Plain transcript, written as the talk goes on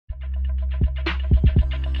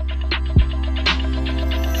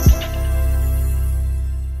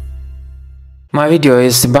My video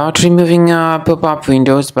is about removing pop-up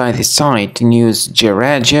windows by the site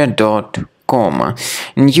newsjregia.com.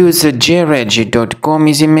 Newsjregia.com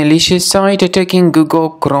is a malicious site attacking Google,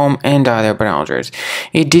 Chrome, and other browsers.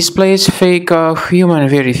 It displays fake human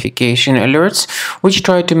verification alerts which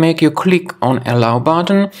try to make you click on Allow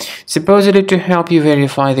button, supposedly to help you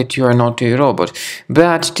verify that you are not a robot.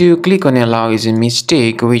 But to click on Allow is a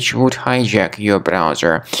mistake which would hijack your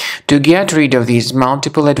browser. To get rid of these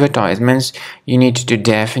multiple advertisements, you need to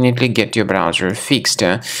definitely get your browser fixed.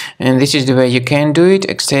 And this is the way you can do it.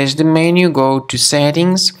 Access the menu, go to Settings,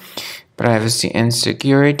 Privacy and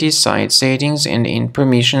Security, Site Settings, and in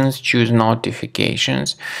Permissions choose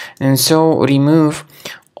Notifications. And so remove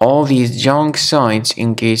all these junk sites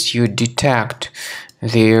in case you detect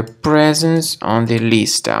their presence on the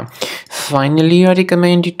list. Finally, I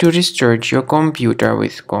recommend you to restart your computer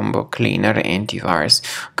with Combo Cleaner Antivirus.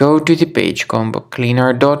 Go to the page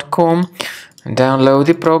combocleaner.com, download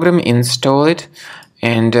the program, install it,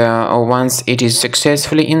 and once it is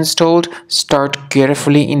successfully installed, start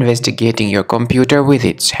carefully investigating your computer with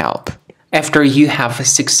its help. After you have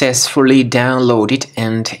successfully downloaded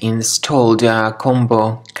and installed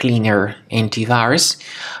Combo Cleaner Antivirus,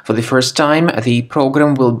 for the first time the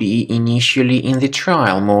program will be initially in the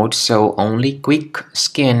trial mode, so only Quick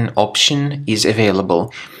Scan option is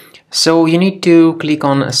available. So you need to click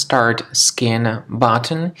on Start Scan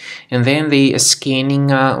button, and then the scanning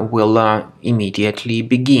will immediately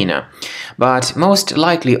begin. But most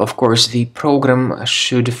likely, of course, the program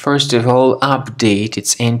should first of all update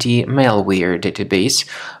its anti-malware database,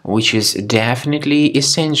 which is definitely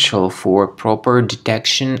essential for proper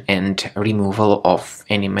detection and removal of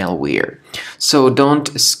any malware. So don't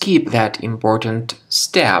skip that important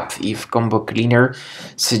step if Combo Cleaner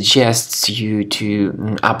suggests you to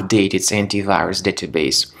update its antivirus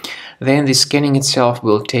database. Then the scanning itself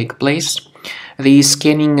will take place. The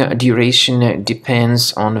scanning duration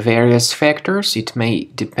depends on various factors. It may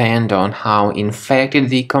depend on how infected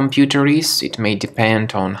the computer is. It may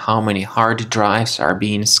depend on how many hard drives are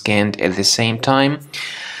being scanned at the same time.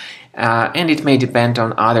 And it may depend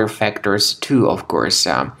on other factors too, of course.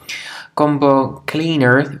 Combo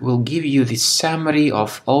Cleaner will give you the summary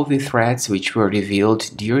of all the threats which were revealed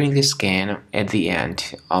during the scan at the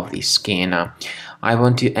end of the scan. I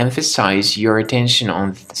want to emphasize your attention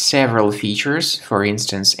on several features, for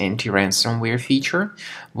instance anti-ransomware feature,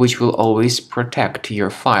 which will always protect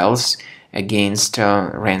your files against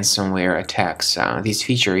ransomware attacks. This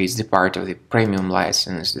feature is the part of the premium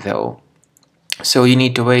license though. So you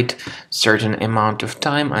need to wait a certain amount of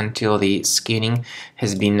time until the scanning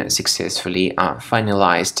has been successfully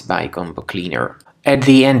finalized by Combo Cleaner. At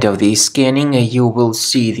the end of the scanning, you will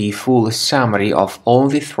see the full summary of all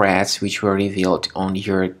the threats which were revealed on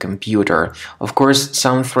your computer. Of course,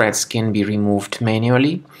 some threats can be removed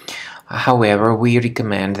manually. However, we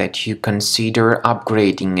recommend that you consider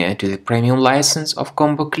upgrading to the premium license of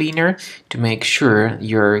Combo Cleaner to make sure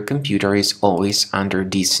your computer is always under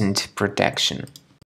decent protection.